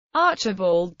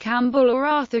Archibald Campbell, or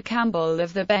Arthur Campbell,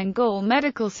 of the Bengal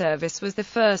Medical Service was the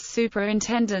first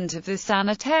superintendent of the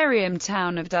sanitarium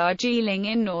town of Darjeeling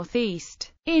in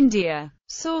northeast India.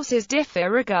 Sources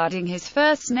differ regarding his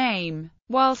first name.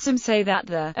 While some say that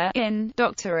the A in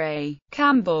Dr. A.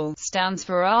 Campbell stands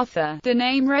for Arthur, the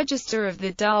name register of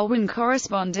the Darwin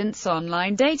Correspondence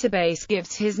online database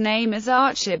gives his name as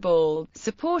Archibald,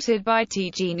 supported by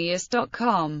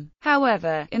tgenius.com.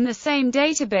 However, in the same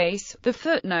database, the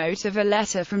footnote of a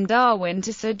letter from Darwin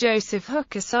to Sir Joseph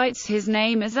Hooker cites his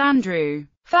name as Andrew.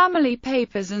 Family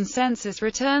papers and census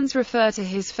returns refer to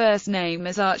his first name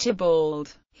as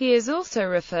Archibald. He is also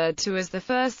referred to as the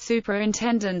first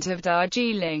superintendent of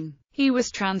Darjeeling. He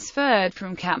was transferred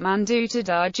from Kathmandu to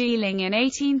Darjeeling in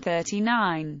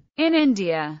 1839. In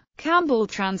India, Campbell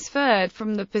transferred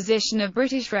from the position of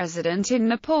British resident in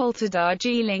Nepal to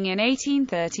Darjeeling in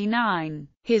 1839.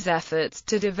 His efforts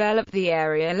to develop the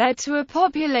area led to a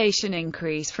population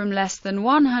increase from less than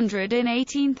 100 in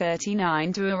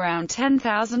 1839 to around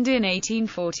 10,000 in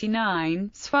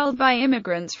 1849, swelled by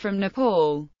immigrants from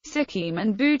Nepal, Sikkim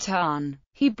and Bhutan.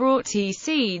 He brought tea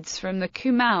seeds from the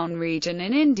Kumaon region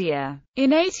in India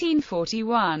in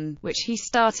 1841, which he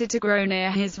started to grow near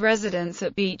his residence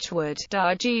at Beechwood,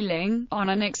 Darjeeling, on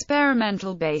an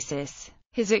experimental basis.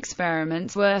 His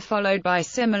experiments were followed by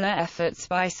similar efforts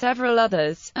by several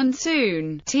others, and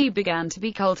soon, tea began to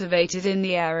be cultivated in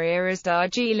the area as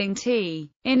Darjeeling tea.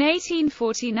 In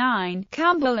 1849,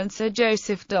 Campbell and Sir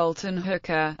Joseph Dalton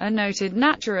Hooker, a noted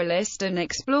naturalist and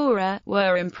explorer,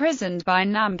 were imprisoned by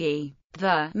Namgi,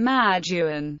 the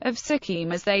Majuan of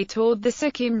Sikkim, as they toured the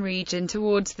Sikkim region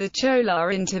towards the Chola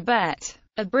in Tibet.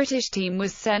 A British team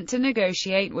was sent to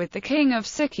negotiate with the King of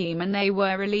Sikkim and they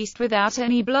were released without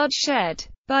any bloodshed.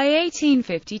 By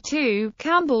 1852,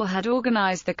 Campbell had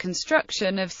organized the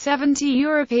construction of 70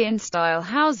 European-style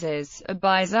houses, a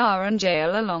bazaar and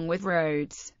jail along with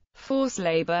roads. Forced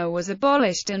labor was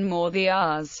abolished and more the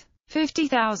Rs.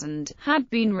 50,000 had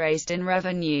been raised in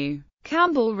revenue.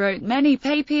 Campbell wrote many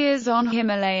papers on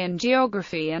Himalayan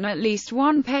geography and at least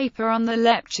one paper on the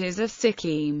lepches of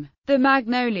Sikkim. The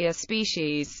magnolia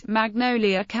species,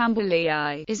 Magnolia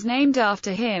campbellii, is named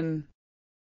after him.